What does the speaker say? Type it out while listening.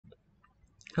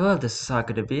Hello, this is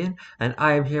Hakatabean, and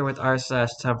I am here with r slash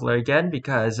Tumblr again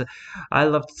because I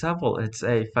love to tumble. It's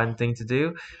a fun thing to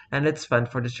do, and it's fun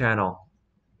for the channel.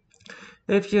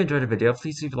 If you enjoyed the video,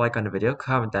 please leave a like on the video,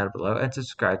 comment down below, and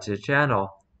subscribe to the channel.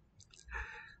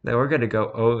 Now we're gonna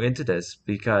go into this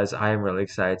because I am really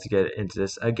excited to get into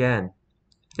this again.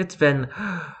 It's been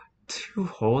 2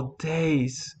 whole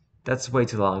days. That's way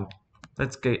too long.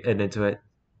 Let's get into it.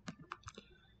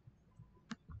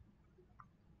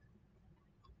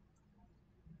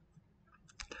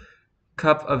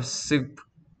 Cup of soup.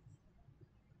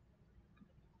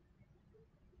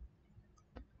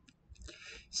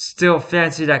 Still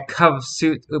fancy that cup of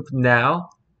soup now?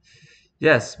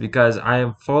 Yes, because I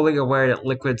am fully aware that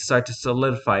liquids start to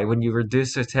solidify when you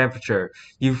reduce their temperature.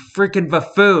 You freaking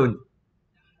buffoon!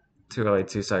 Too early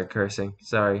to start cursing.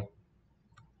 Sorry.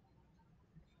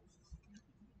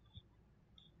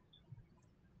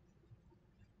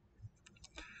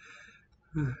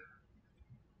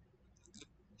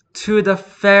 To the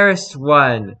fairest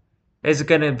one. Is it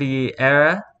gonna be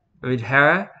Hera,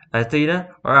 Athena,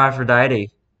 or Aphrodite?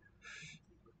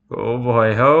 Oh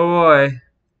boy, oh boy.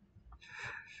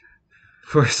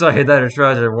 We're starting another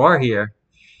Trojan War here.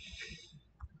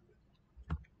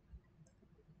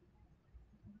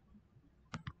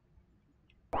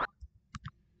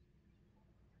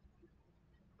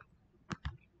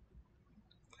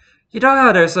 You know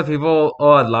how there's some people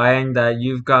lying that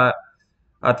you've got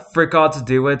a frick all to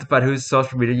do with, but whose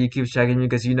social media you keep checking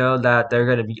because you know that they're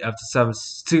gonna be up to some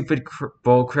stupid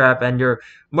bull crap, and you're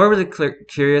more really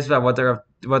curious about what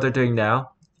they're doing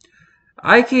now.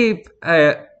 I keep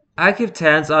uh, I keep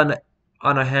tabs on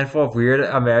a handful of weird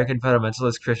American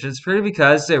fundamentalist Christians purely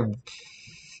because their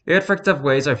weird fricked up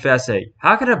ways are fascinating.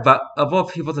 How can a bunch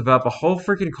of people develop a whole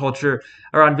freaking culture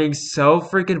around being so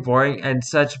freaking boring and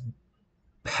such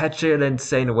petulant,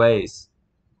 insane ways?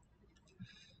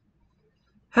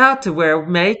 How to wear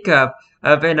makeup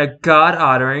up in a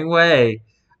god-honoring way.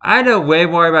 I know way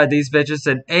more about these bitches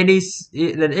than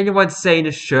anyone sane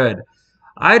should.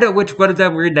 I know which one of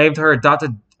them renamed her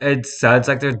adopted sons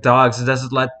like their dogs and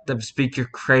doesn't let them speak your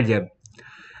cranium,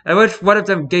 and which one of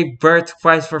them gave birth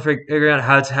twice for figuring out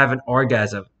how to have an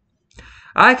orgasm.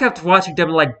 I kept watching them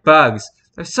like bugs.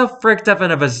 They're so freaked up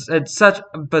in such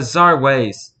bizarre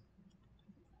ways.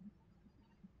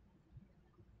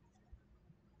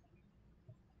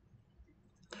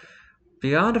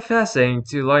 Beyond the fascinating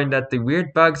to learn that the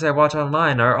weird bugs I watch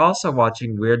online are also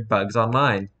watching weird bugs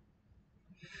online.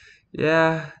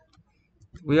 Yeah,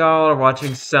 we all are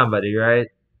watching somebody, right?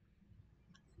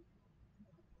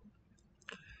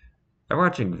 I'm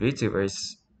watching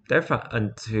VTubers. They're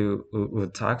fun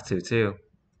to talk to too.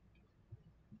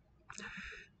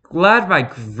 Glad my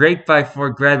great by four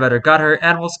grandmother got her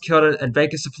animals killed and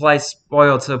bacon supply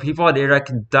spoiled so people on the internet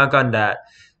can dunk on that.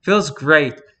 Feels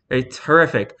great.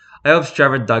 Terrific. I hope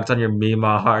Trevor dunks on your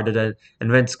Mima harder than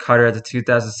Vince Carter at the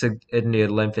 2006 Sydney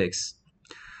Olympics.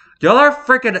 Y'all are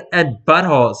freaking and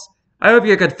buttholes. I hope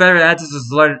your Confederate ancestors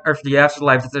learned Earth the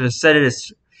afterlife that the Senate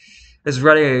is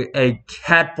running a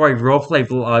catboy roleplay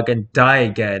vlog and die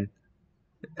again.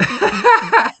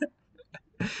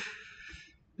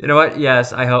 You know what?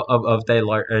 Yes, I hope they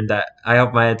learn that. I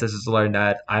hope my ancestors learn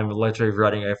that I'm literally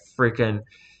running a freaking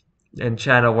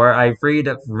channel where I read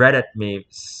Reddit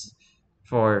memes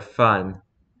for fun.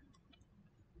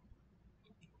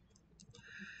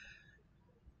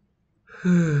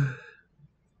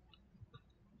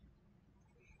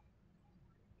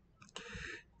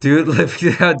 Dude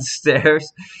living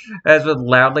downstairs has been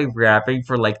loudly rapping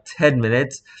for like 10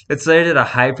 minutes. It started at a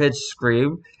high pitched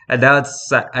scream, and now it's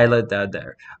silent down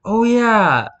there. Oh,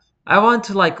 yeah. I want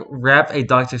to like rap a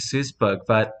Dr. Seuss book,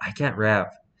 but I can't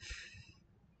rap.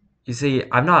 You see,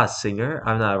 I'm not a singer,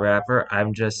 I'm not a rapper,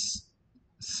 I'm just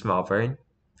small brain.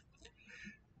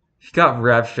 He got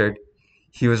raptured.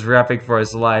 He was rapping for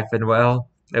his life, and well,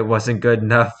 it wasn't good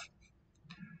enough.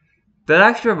 That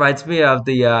actually reminds me of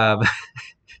the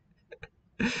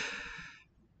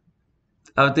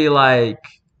like,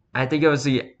 I think it was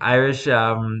the Irish. It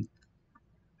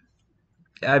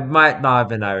might not have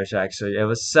been Irish actually. It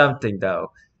was something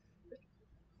though.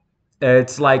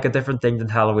 It's like a different thing than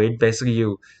Halloween. Basically,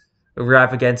 you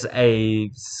rap against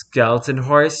a skeleton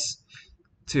horse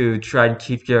to try and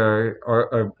keep your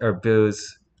or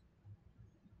booze.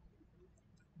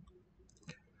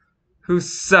 Who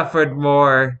suffered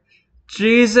more?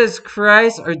 Jesus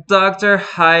Christ or Dr.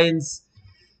 Heinz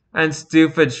and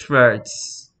Stupid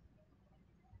Schmerz?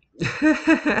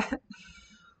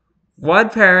 One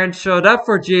parent showed up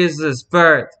for Jesus'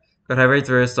 birth. Could I read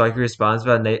through his story response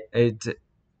about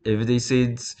nativity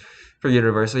scenes for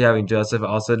universally having Joseph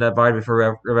also in that body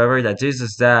before remembering that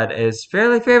Jesus' dad is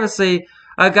fairly famously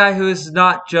a guy who is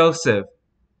not Joseph.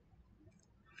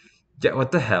 Yeah,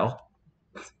 what the hell?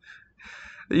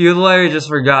 You literally just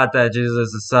forgot that Jesus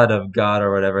is the son of God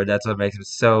or whatever. That's what makes him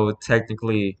so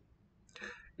technically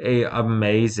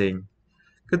amazing.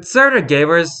 Conservative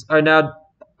gamers are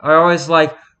always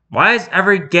like, why is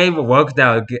every game woke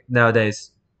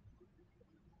nowadays?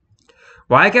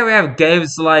 Why can't we have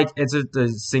games like it's the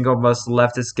single most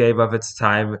leftist game of its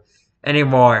time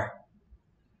anymore?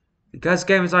 Because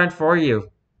games aren't for you.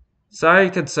 Sorry,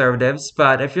 conservatives,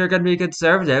 but if you're gonna be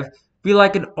conservative, be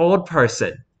like an old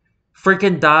person.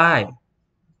 Freaking die.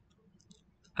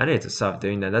 I need to stop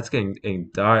doing that. That's getting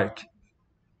dark.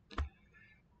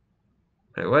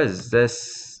 Wait, what is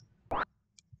this?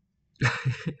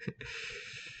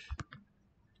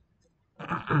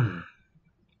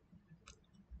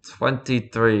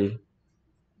 23.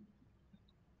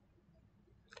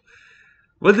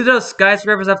 What do those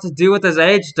skyscrapers have to do with his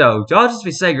age, though? Y'all just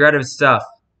be saying random stuff.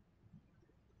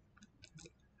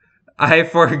 I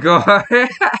forgot.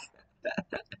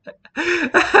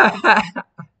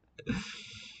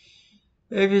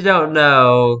 If you don't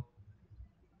know,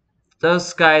 those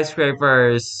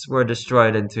skyscrapers were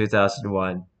destroyed in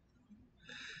 2001.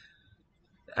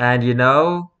 And you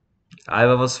know, I'm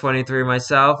almost 23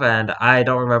 myself, and I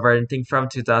don't remember anything from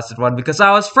 2001 because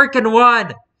I was freaking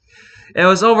one! It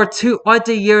was over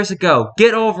 20 years ago.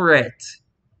 Get over it!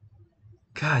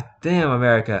 God damn,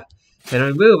 America. Can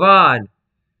we move on?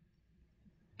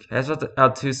 That's what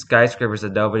the two skyscrapers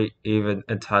that nobody even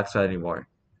talks about anymore.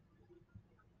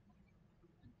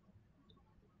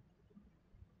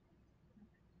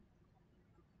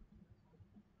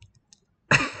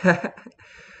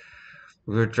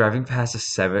 We were driving past a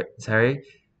cemetery,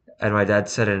 and my dad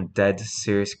said in a dead,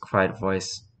 serious, quiet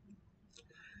voice,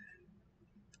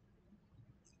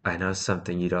 I know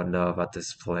something you don't know about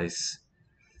this place.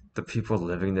 The people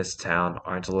living in this town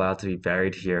aren't allowed to be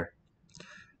buried here.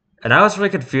 And I was really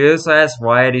confused, so I asked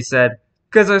why, and he said,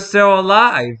 because they're still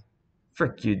alive.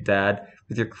 Frick you, Dad,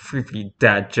 with your creepy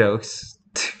dad jokes.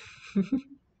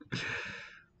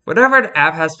 Whenever an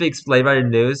app has to be explained by the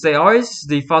news, they always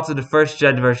default to the first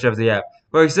gen version of the app.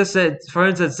 For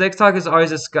instance, TikTok is always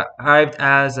described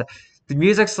as the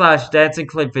music slash dancing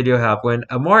clip video app, when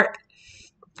a more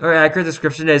or accurate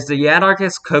description is the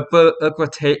anarchist cookbook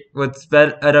with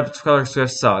sped up Taylor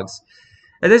Swift songs.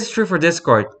 And this is true for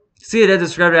Discord. CNN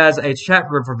described it as a chat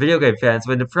room for video game fans,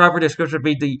 when the proper description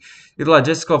would be the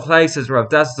logistical places where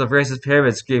dozens of racist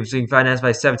pyramid schemes being financed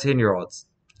by 17-year-olds.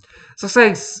 So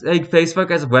saying Facebook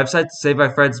as a website to save my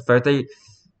friend's birthday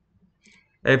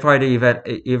a party event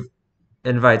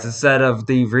invites instead of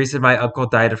the reason my uncle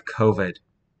died of COVID.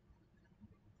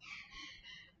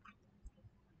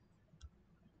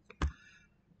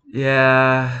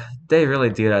 Yeah, they really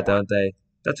do that, don't they?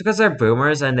 That's because they're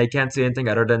boomers and they can't see anything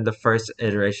other than the first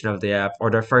iteration of the app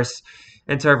or their first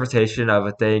interpretation of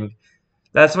a thing.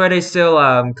 That's why they still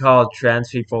call trans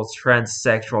people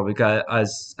transsexual,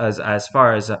 because as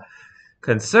far as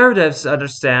conservatives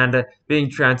understand, being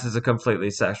trans is a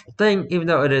completely sexual thing, even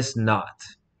though it is not.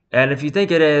 And if you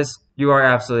think it is, you are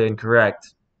absolutely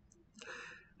incorrect.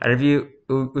 And if you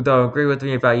don't agree with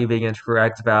me about you being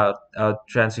incorrect about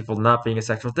trans people not being a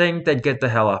sexual thing, then get the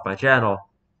hell off my channel.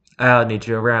 I don't need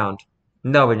you around.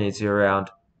 Nobody needs you around.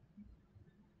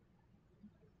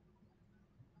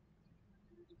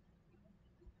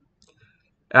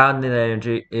 I don't need that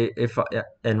energy if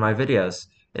in my videos.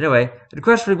 Anyway, the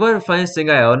question: what the funniest thing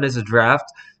I own is a draft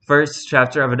first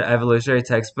chapter of an evolutionary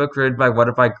textbook written by one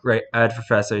of my great ed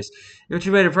professors, in which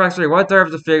he made approximately one-third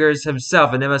of the figures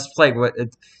himself and MS Paint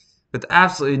with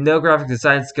absolutely no graphic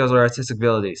design skills or artistic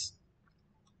abilities.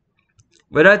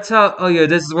 When I tell you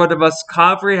this is one of the most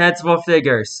comprehensible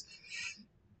figures.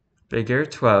 Figure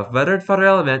 12. Mother and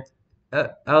father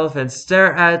elephants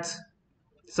stare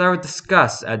with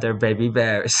disgust at their baby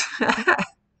bears.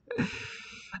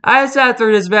 I sat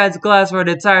through this man's class for an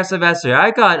entire semester.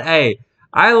 I got an A.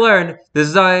 I learned, this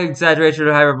is not an exaggeration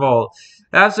or hyperbole,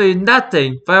 absolutely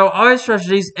nothing, but I will always treasure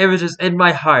these images in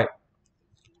my heart.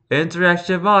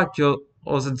 Interaction molecules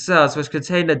and cells which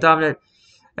contain the dominant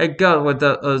and goat with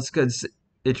the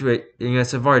constituting a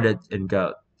subordinate in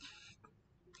goat.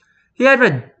 He had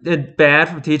been banned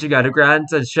from teaching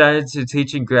undergrads and shunned to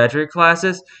teaching graduate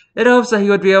classes in hopes that he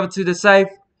would be able to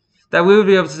decipher that we would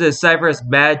be able to decipher his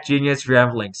mad genius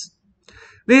ramblings.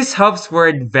 These hopes were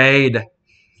in vain.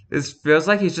 It feels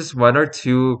like he's just one or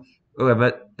two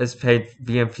his paid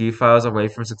VMP files away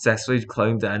from successfully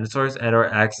cloning dinosaurs and or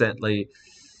accidentally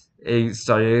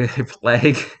starting a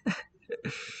plague.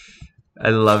 I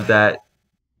love that.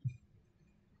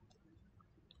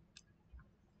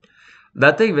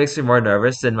 That thing makes me more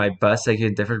nervous than my bus taking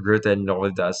a different route than it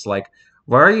normally does. Like,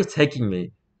 where are you taking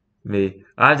me? Me.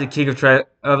 I'm the king of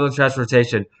public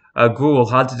transportation. A ghoul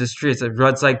haunted the streets. It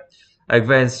runs like a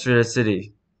advanced through the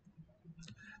city.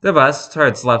 The bus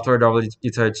turns left where normally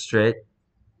you turn straight.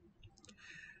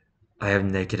 I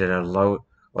am naked and alone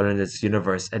in this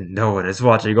universe, and no one is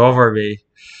watching over me.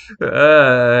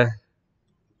 Uh,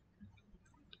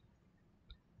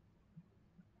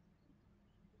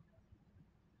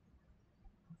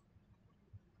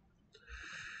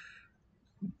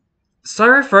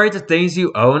 Start referring to things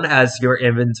you own as your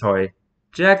inventory.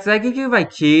 Jack, did I give you my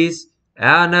keys?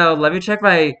 I don't know. Let me check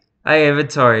my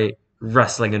inventory.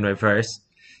 Rustling in my purse.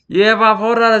 Yeah, Bob,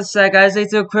 hold on a sec. I just need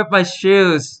to equip my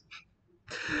shoes.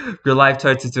 Your life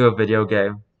turns into a video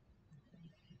game.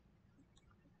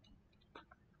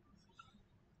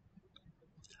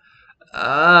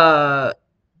 Uh,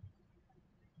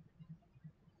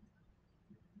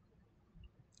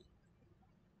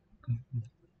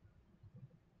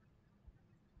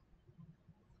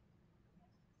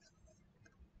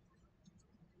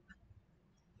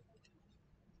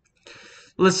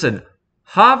 Listen.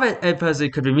 Hobbit and Pussy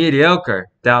could be mediocre,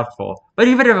 doubtful. But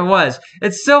even if it was,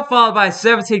 it's still followed by a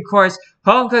 17-course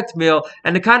home-cooked meal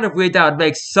and the kind of weed that would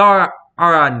make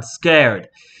Sauron scared.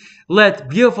 Let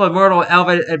beautiful immortal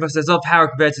Elven and possess no power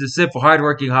compared to the simple,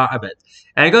 hardworking hobbit.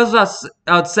 And it goes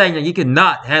without saying that you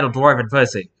cannot handle dwarven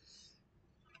pussy.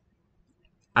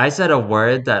 I said a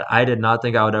word that I did not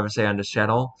think I would ever say on this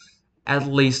channel at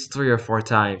least 3 or 4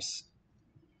 times.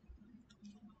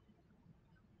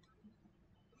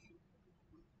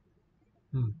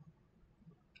 Hmm.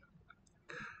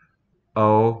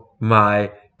 Oh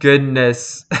my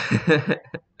goodness.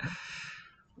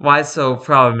 Why so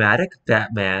problematic,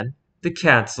 Batman? The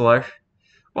Chancellor.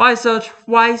 Why so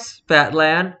twice,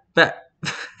 Batland? I'm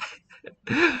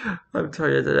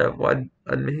tired of that one.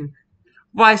 I mean,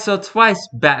 why so twice,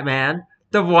 Batman?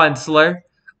 The Onceler.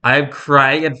 I'm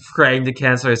crying and praying the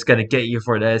cancer is gonna get you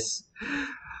for this.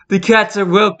 The cancer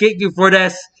will get you for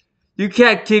this. You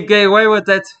can't keep getting away with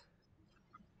it.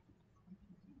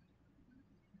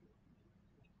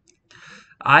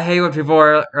 I hate when people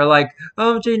are like,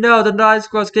 oh gee no, the naughty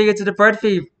squirrel's getting into the bird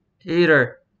feed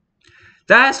eater.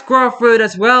 That's squirrel food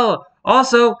as well.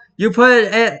 Also, you put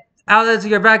it out into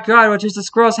your backyard, which is the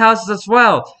squirrel's houses as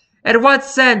well. In what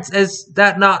sense is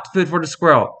that not food for the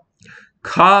squirrel?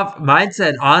 Cov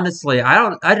mindset, honestly,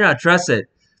 I do not trust it.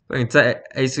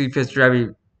 AC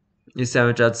pastrami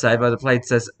sandwich outside, but the plate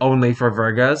says only for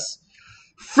Virgos.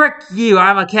 Frick you!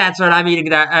 I'm a cancer and I'm eating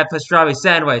that pastrami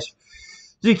sandwich.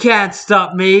 You can't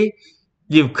stop me,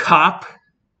 you cop.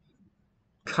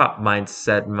 Cop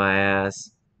mindset, my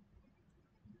ass.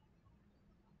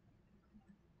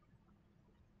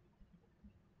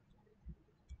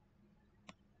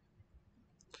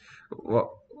 What?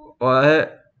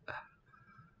 What?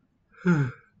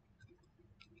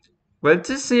 Went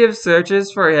to see if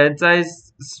searches for hentai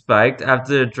spiked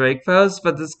after the Drake post,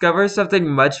 but discovered something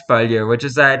much funnier, which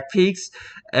is that it peaks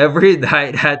every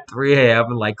night at 3 a.m.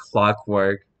 like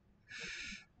clockwork.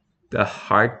 The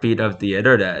heartbeat of the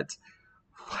internet.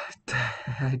 What the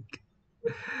heck?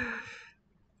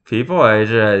 People are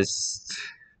just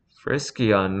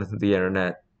frisky on the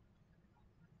internet.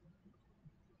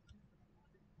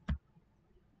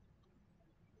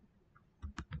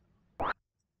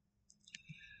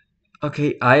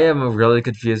 Okay, I am really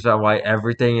confused about why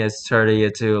everything is turning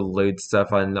into lewd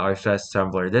stuff on our stress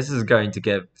Tumblr. This is going to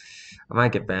get, I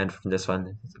might get banned from this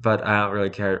one, but I don't really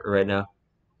care right now.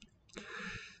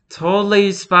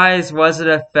 Totally Spies wasn't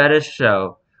a fetish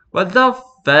show. What the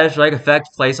fetish like effect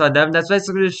placed on them? That's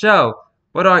basically the show.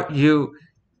 What are you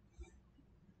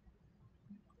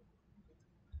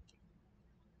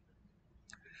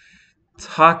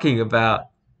talking about?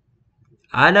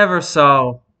 I never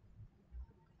saw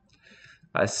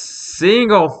a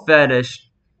single fetish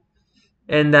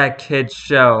in that kid's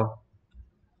show.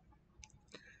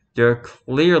 You're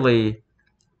clearly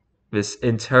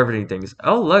misinterpreting things.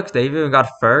 Oh, look, they even got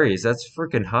furries. That's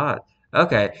freaking hot.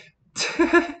 Okay.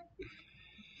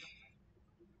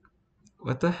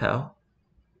 What the hell?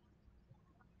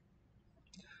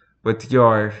 With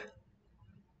your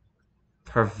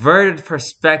perverted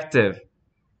perspective.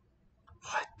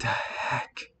 What the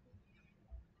heck?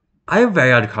 I am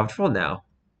very uncomfortable now.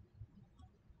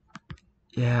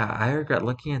 Yeah, I regret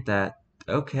looking at that.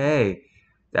 Okay.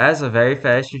 That is a very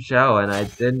fashion show, and I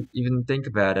didn't even think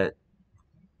about it.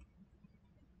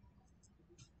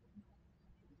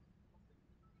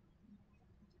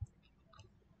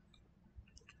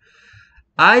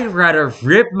 I'd rather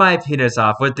rip my penis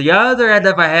off with the other end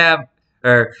of a ham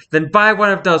Then buy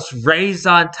one of those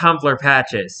raised-on tumbler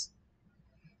patches.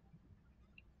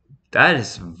 That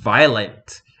is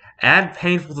violent and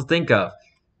painful to think of.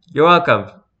 You're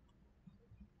welcome.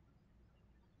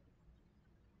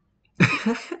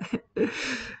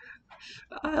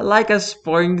 I like a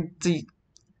sponged,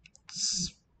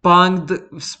 sponged,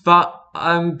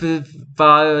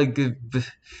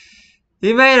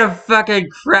 he made a fucking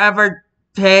crabber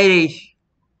patty.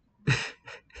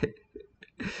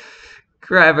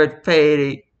 Crabber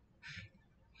patty.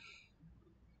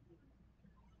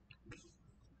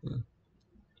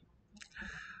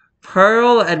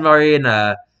 Pearl and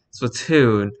Marina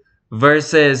Splatoon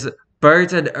versus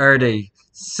Bert and Ernie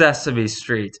Sesame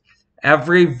Street.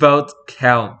 Every vote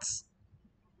counts.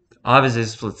 Obviously,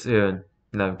 Splatoon.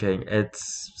 No, I'm kidding.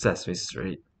 It's Sesame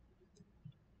Street.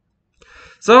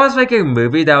 So I was making a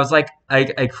movie that was like a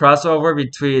crossover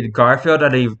between Garfield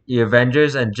and the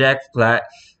Avengers, and Jack Black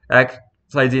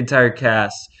played the entire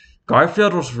cast.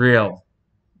 Garfield was real.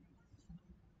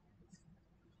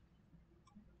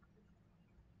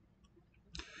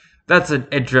 That's an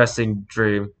interesting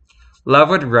dream. Love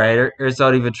when writers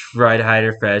don't even try to hide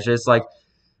their fashion. It's like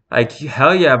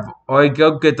hell yeah, or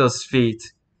go get those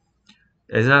feet.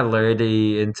 Isn't that literally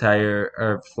the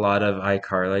entire plot of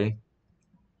iCarly?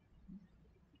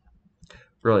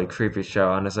 Really creepy show,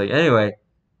 honestly. Anyway,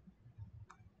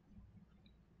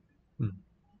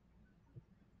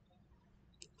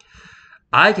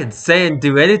 I can say and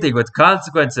do anything with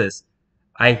consequences.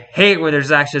 I hate when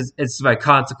there's actions. It's my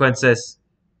consequences.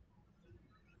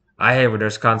 I hate when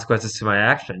there's consequences to my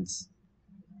actions.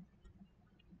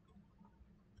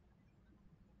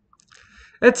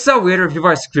 It's so weird when people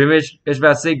are squeamish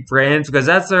about seeing brains because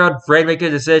that's their own brain making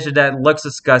a decision that looks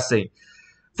disgusting.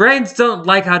 Brains don't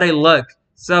like how they look.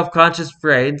 Self-conscious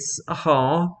brains.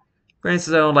 Oh. Brains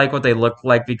don't like what they look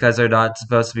like because they're not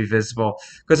supposed to be visible.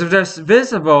 Because if they're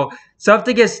visible,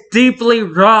 something is deeply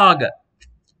wrong.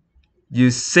 You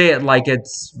say it like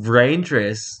it's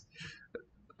dangerous.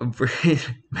 A brain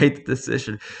made the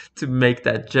decision to make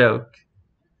that joke.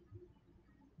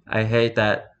 I hate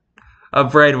that. A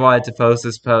brain wanted to post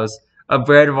this post. A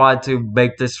brain wanted to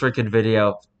make this freaking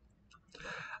video.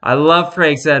 I love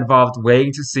pranks that involved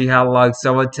waiting to see how long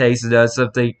someone takes to know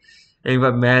something,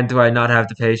 but man, do I not have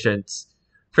the patience.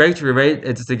 Pranked roommate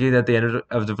into thinking at the end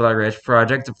of the Blair Ridge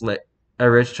project,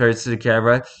 Rich turns to the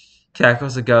camera,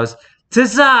 cackles and goes,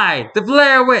 "'Tis I, the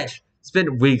Blair Witch!"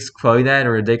 Spent weeks quoting that in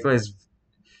a ridiculous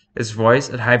his voice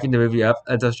and hyping the movie up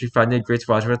until she finally agreed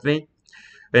to watch it with me.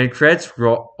 When credits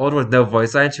rolled with no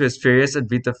voice line, she was furious and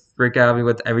beat the frick out of me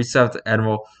with every stuffed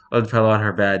animal on the pillow on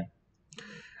her bed.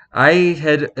 I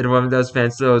hid in one of those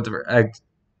fancy little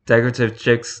decorative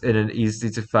chicks in an easy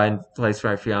to find place for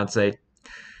my fiance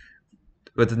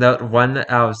with the note 1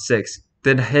 out of 6,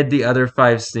 then hid the other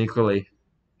 5 sneakily.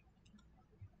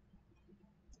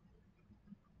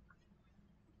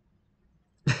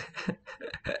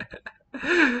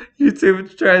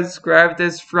 YouTube transcribe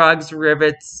this frog's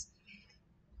rivets.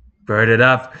 Burn it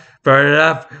up, burn it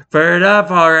up, burn it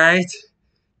up, alright.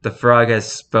 The frog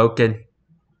has spoken.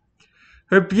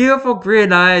 Her beautiful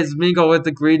green eyes mingle with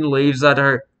the green leaves on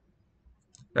her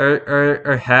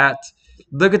hat.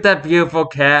 Look at that beautiful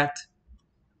cat.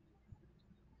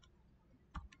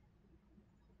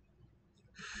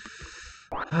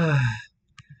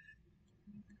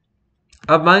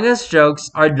 Among Us jokes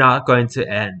are not going to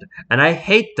end, and I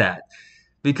hate that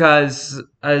because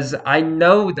as I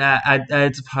know that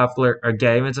it's a popular a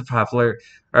game, it's a popular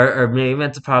or meme,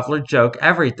 it's a popular joke,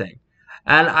 everything,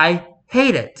 and I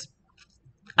hate it.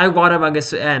 I want Among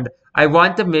Us to end. I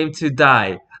want the meme to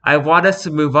die. I want us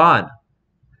to move on.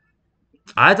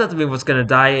 I thought the meme was gonna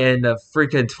die in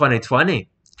freaking 2020.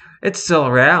 It's still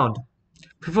around.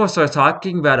 People start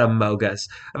talking about Among Us,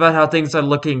 about how things are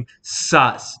looking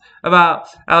sus, about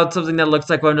how it's something that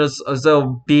looks like one of those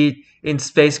little beat in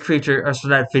space creature or from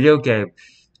that video game.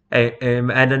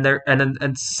 And then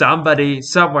and somebody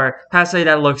somewhere has to say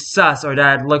that looks sus or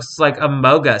that looks like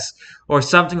Among Us or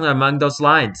something among those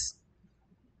lines.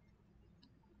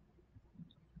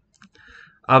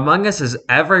 Among Us is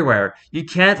everywhere. You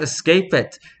can't escape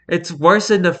it. It's worse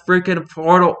than the freaking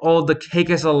Portal "Oh, the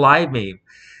cake is alive" meme.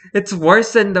 It's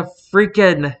worse than the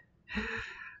freaking.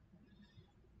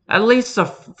 At least the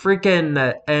freaking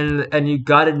and you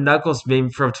got it Knuckles meme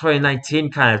from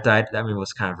 2019 kind of died. That meme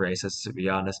was kind of racist, to be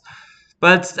honest.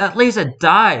 But at least it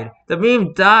died. The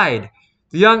meme died.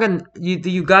 The young and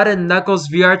you got it Knuckles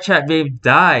VR chat meme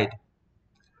died.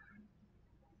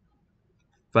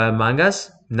 But Among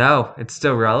Us, no, it's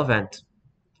still relevant.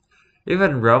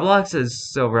 Even Roblox is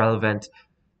still relevant.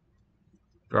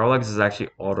 Roblox is actually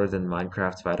older than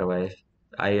Minecraft, by the way.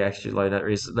 I actually learned that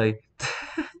recently.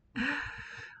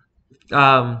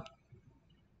 um,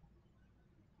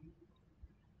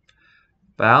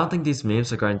 but I don't think these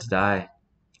memes are going to die.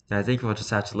 I think we'll just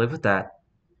have to live with that.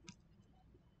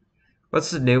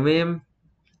 What's the new meme?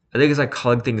 I think it's like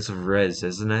calling things Riz,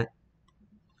 isn't it?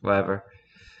 Whatever.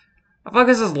 I feel like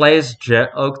this is latest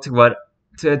joke to what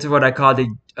I call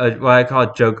what I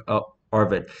call joke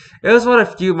orbit. It was one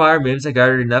of the few modern memes that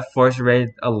garnered enough force to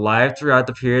remain alive throughout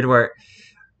the period where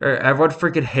everyone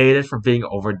freaking hated for being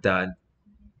overdone.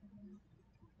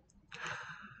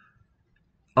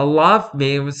 A lot of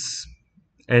memes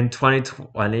in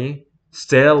 2020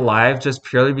 stayed alive just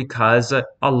purely because a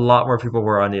lot more people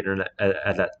were on the internet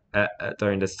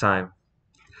during this time.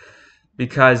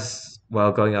 Because,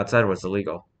 well, going outside was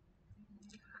illegal.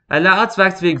 And now it's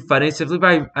back to being funny simply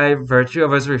by virtue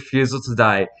of his refusal to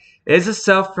die. It is a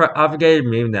self-propagated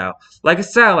meme now, like a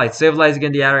satellite stabilizing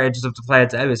in the outer edges of the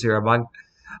planet's atmosphere among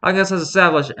us has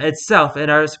established itself in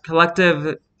our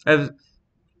collective uh,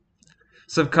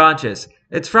 subconscious.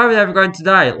 It's probably never going to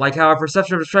die, like how our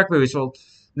perception of Shrek movies will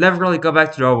never really go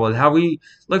back to normal, and how we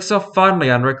look so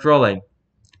fondly on Rick rolling.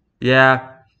 Yeah,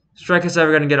 Shrek is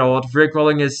never going to get old. Rick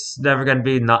rolling is never going to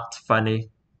be not funny.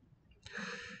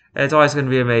 It's always going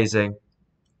to be amazing.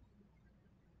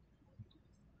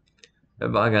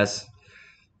 Among us.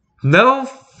 No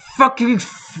fucking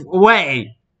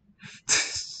way!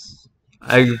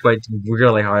 I went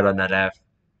really hard on that F.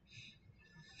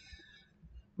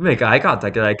 Make eye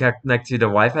contact and I connect to the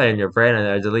Wi-Fi in your brain and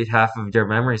I delete half of your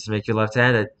memories to make you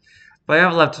left-handed. But I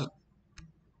have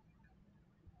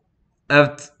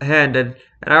left-handed,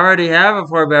 and I already have a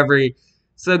poor memory.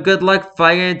 So good luck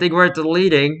finding anything worth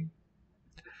deleting.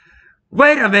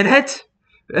 Wait a minute!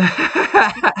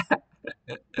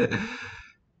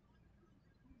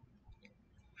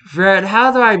 Fred,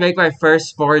 how do I make my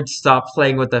firstborn stop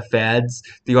playing with the fans,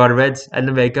 the ornaments, and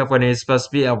the makeup when he is supposed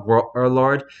to be a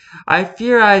warlord? I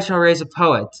fear I shall raise a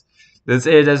poet. This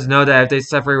age does know that if they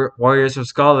separate warriors from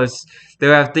scholars, they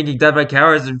will have thinking done by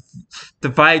cowards and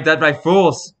defying done by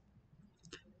fools.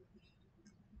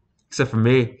 Except for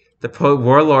me, the poet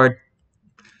warlord,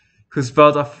 who's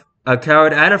both a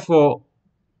coward and a fool.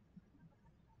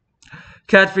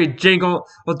 Can't be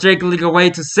jingling away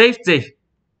to safety.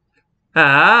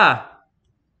 Ah!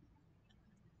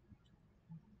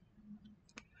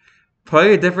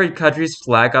 Putting a different country's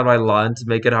flag on my lawn to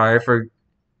make it hard for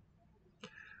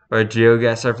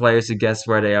GeoGuessr players to guess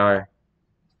where they are.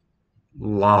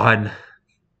 Lawn.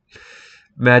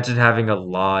 Imagine having a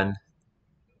lawn.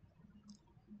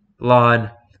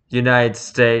 Lawn. United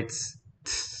States.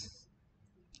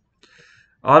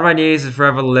 On my knees in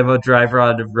front of a limo driver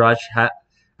on the rush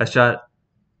a shot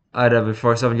at him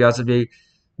before someone yells at me,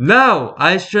 "No!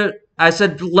 I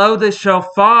said blow the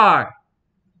shofar!"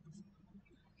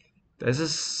 This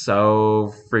is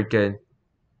so freaking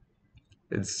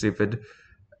it's stupid.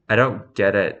 I don't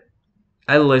get it.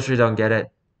 I literally don't get it.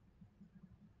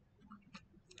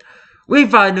 We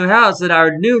found a new house and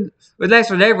our new next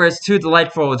door neighbor is two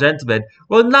delightful gentlemen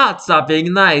will not stop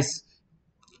being nice.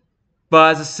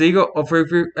 But as a single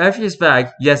refuse bag,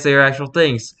 yes, they are actual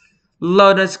things.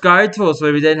 Loan us guard tools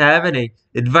when we didn't have any.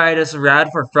 Invite us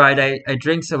around for Friday a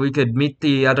drink so we could meet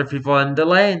the other people in the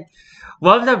lane.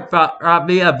 One of them brought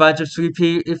me a bunch of sweet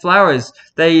pea flowers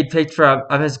that he'd picked from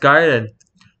his garden.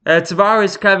 Tomorrow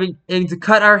he's coming in to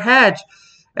cut our hedge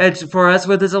and for us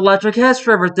with his electric hedge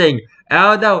trimmer thing.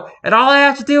 Oh no, and all I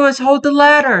have to do is hold the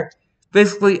ladder.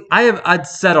 Basically, I am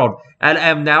unsettled and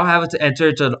am now having to enter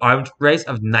into an arms race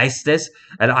of niceness,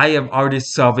 and I am already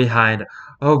so behind.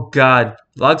 Oh god.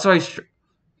 Long story short,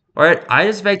 alright, I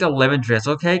just baked a lemon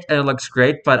drizzle cake and it looks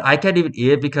great, but I can't even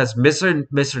eat it because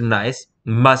Mr. Nice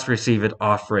must receive an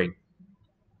offering.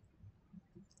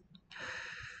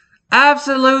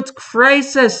 Absolute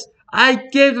crisis! I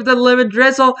gave them the lemon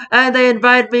drizzle and they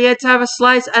invited me in to have a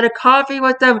slice and a coffee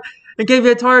with them and gave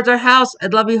me a tour of their house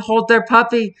and let me hold their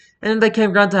puppy. And then they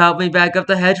came around to help me back up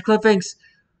the hedge clippings.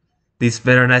 These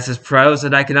bitter nice as pros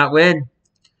and I cannot win.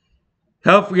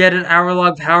 Help, we had an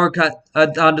hour-long power cut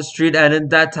on the street, and in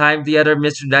that time, the other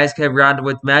Mr. Nice came around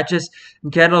with matches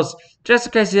and candles, just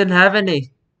in case he didn't have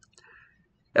any.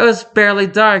 It was barely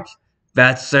dark.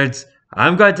 Bastards,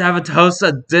 I'm going to have a toast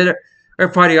at dinner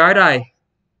or party, aren't I?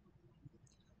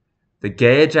 The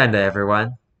gay agenda,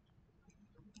 everyone.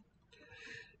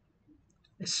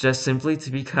 It's just simply to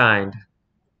be kind.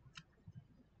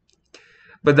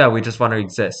 But no, we just want to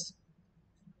exist.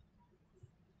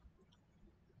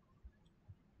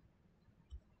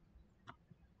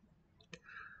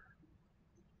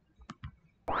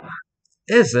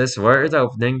 Is this word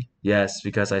opening? Yes,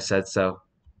 because I said so.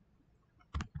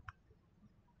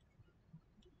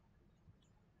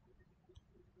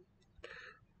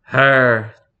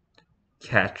 Her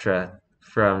Catra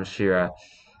from Shira.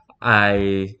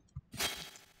 I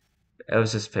it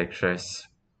was just pictures.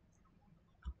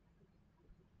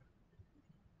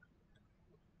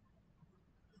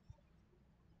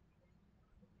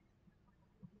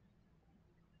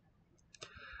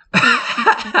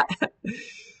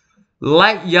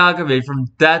 Like Yagami from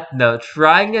Death Note,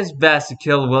 trying his best to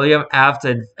kill William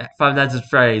Afton in Five Nights at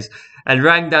Freddy's, and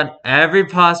writing down every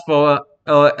possible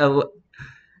alias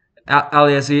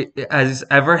he has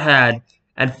ever had.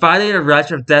 And finally, in a rush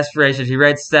of desperation, he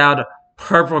writes down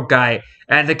Purple Guy,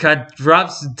 and the cut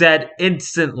drops dead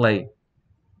instantly.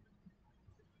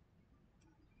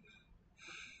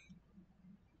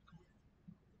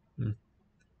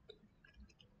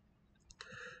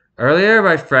 Earlier,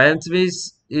 my friend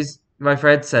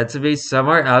said to me,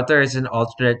 somewhere out there is an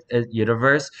alternate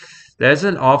universe. There's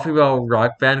an all-female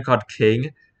rock band called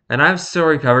King, and I'm still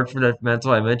recovered from that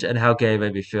mental image and how gay it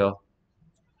made me feel.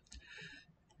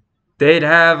 They'd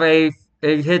have a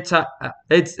hit.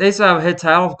 They still have a hit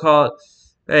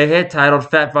titled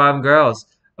 "Fat Bottom Girls."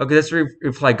 Okay, this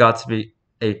reply got to be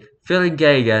a feeling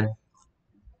gay again.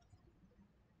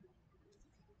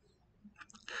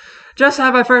 Just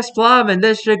had my first plum, and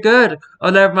this shit good.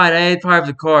 Oh, never mind. I ate part of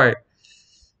the core.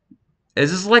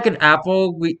 Is this like an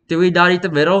apple? Do we not eat the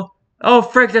middle? Oh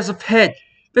frick! There's a pit.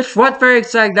 Bitch, what very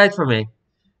exciting night for me.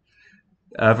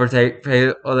 For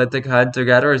Paleolithic hunter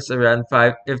gatherers around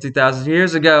 50,000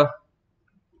 years ago.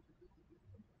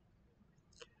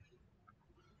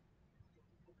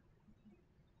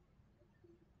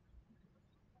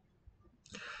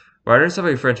 Why are there so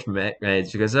many French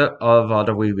maids? Because of all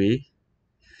the wee wee.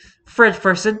 French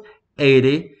person,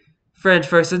 80. French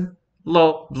person,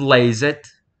 lol, blaze it.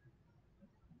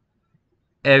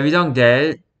 If you don't get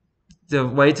it, the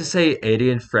way to say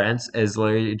 80 in France is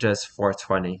literally just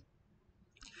 420.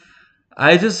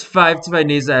 I just vibed to my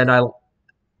knees and I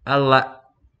laughed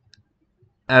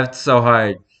so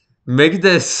hard. Make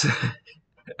this.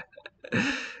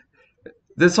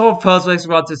 This whole post makes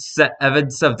me want to set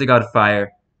Evan something on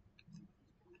fire.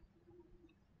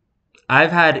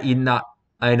 I've had enough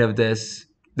of this.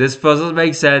 This puzzle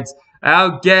makes sense. I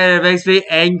don't get it. It makes me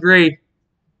angry.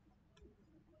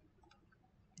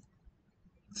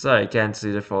 Sorry, I can't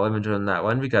see the full image on that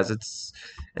one because it's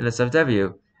in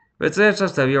SFW. But it's an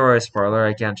SFW or a spoiler,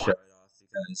 I can't show it off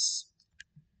because,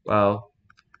 well,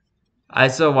 I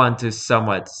still want to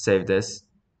somewhat save this.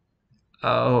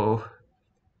 Oh.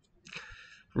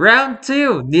 Round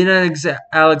 2! Nina and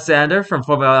Alexander from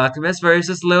Fullmetal Alchemist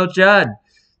versus Lil Jon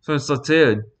from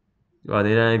Splatoon. Well,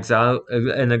 Nina and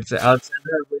Alexander,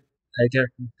 I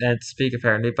can't speak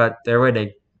apparently, but they're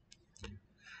winning.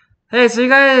 Hey, so you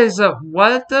guys,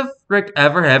 what the frick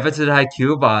ever happened to the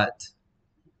Haikyuu bot?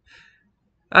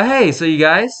 Hey, so you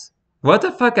guys, what the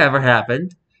fuck ever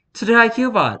happened to the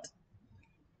Haikyuu bot?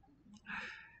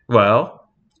 Well,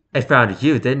 it found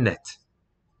you, didn't it?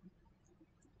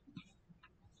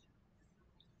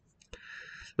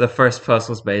 The first post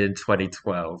was made in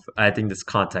 2012. I think this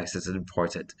context is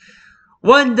important.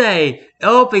 One day,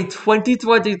 it'll be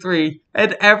 2023,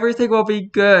 and everything will be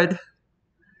good.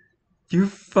 You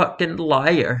fucking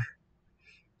liar.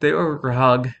 They were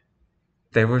wrong.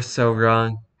 They were so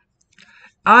wrong.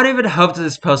 I don't even hope that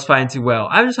this post finds you well.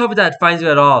 I'm just hoping that it finds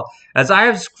you at all. As I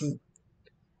am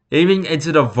aiming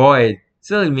into the void.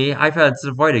 Silly me, I fell into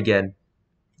the void again.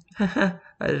 I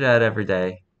do that every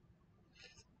day.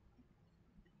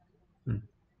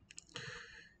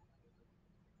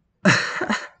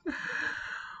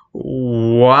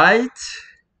 What?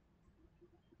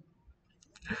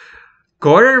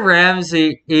 Gordon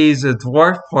Ramsay is a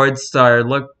dwarf porn star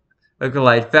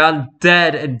lookalike found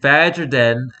dead in Badger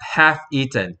Den, half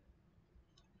eaten.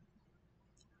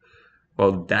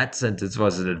 Well, that sentence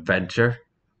was an adventure.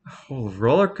 Oh,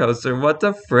 roller coaster, what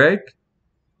the frick?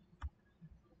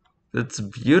 That's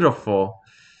beautiful.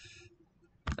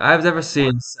 I've never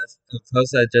seen such a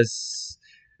post that just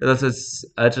elicits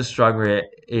such a strong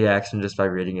reaction just by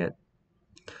reading it.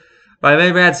 My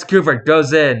main man Scoobert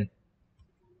goes in.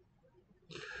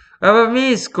 What about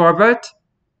me, Scorbert?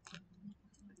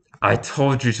 I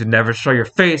told you to never show your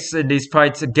face in these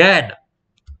parts again.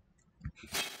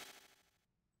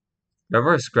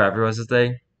 Remember Scrabble was a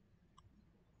thing?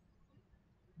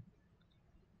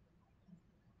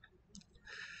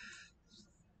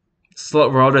 Slow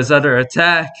World is under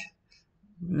attack.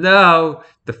 No!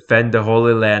 Defend the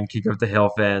Holy Land, King of the Hill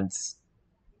fans.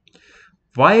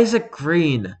 Why is it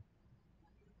green?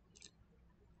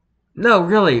 No,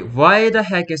 really, why the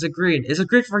heck is it green? Is it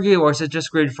green for you or is it just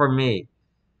green for me?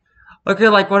 Okay,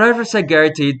 like whenever I say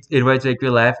guaranteed it might make me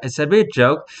laugh, it said me a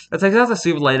joke. That's like that's a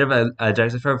superlative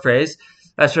adjective for a phrase.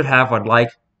 That should have one. Like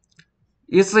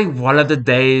easily one of the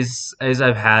days as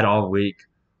I've had all week.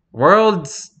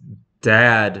 World's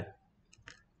dad.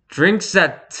 Drinks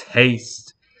that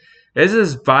taste. This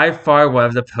is by far one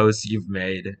of the posts you've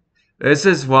made. This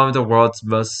is one of the world's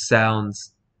most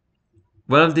sounds.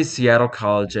 One of the Seattle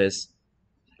colleges.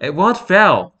 It won't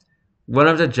fail. One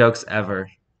of the jokes ever.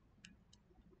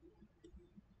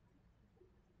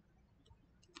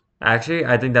 Actually,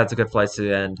 I think that's a good place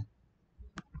to end.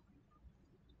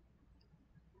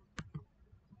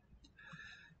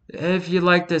 If you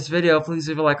like this video, please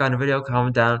leave a like on the video,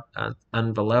 comment down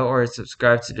on below, or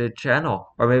subscribe to the channel.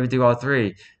 Or maybe do all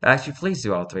three. Actually, please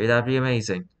do all three. That'd be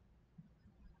amazing.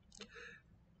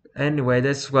 Anyway,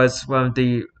 this was one of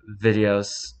the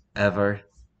videos ever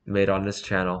made on this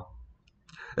channel.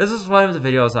 This is one of the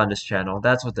videos on this channel.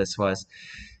 That's what this was.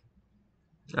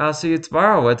 I'll see you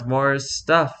tomorrow with more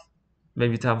stuff.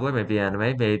 Maybe Tumblr, maybe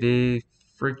anime, maybe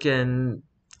freaking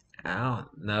I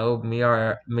don't know, me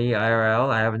IRL.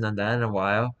 I haven't done that in a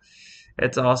while.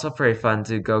 It's also pretty fun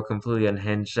to go completely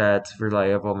unhinged at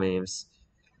reliable memes.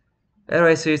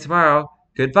 Anyway, see you tomorrow.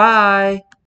 Goodbye!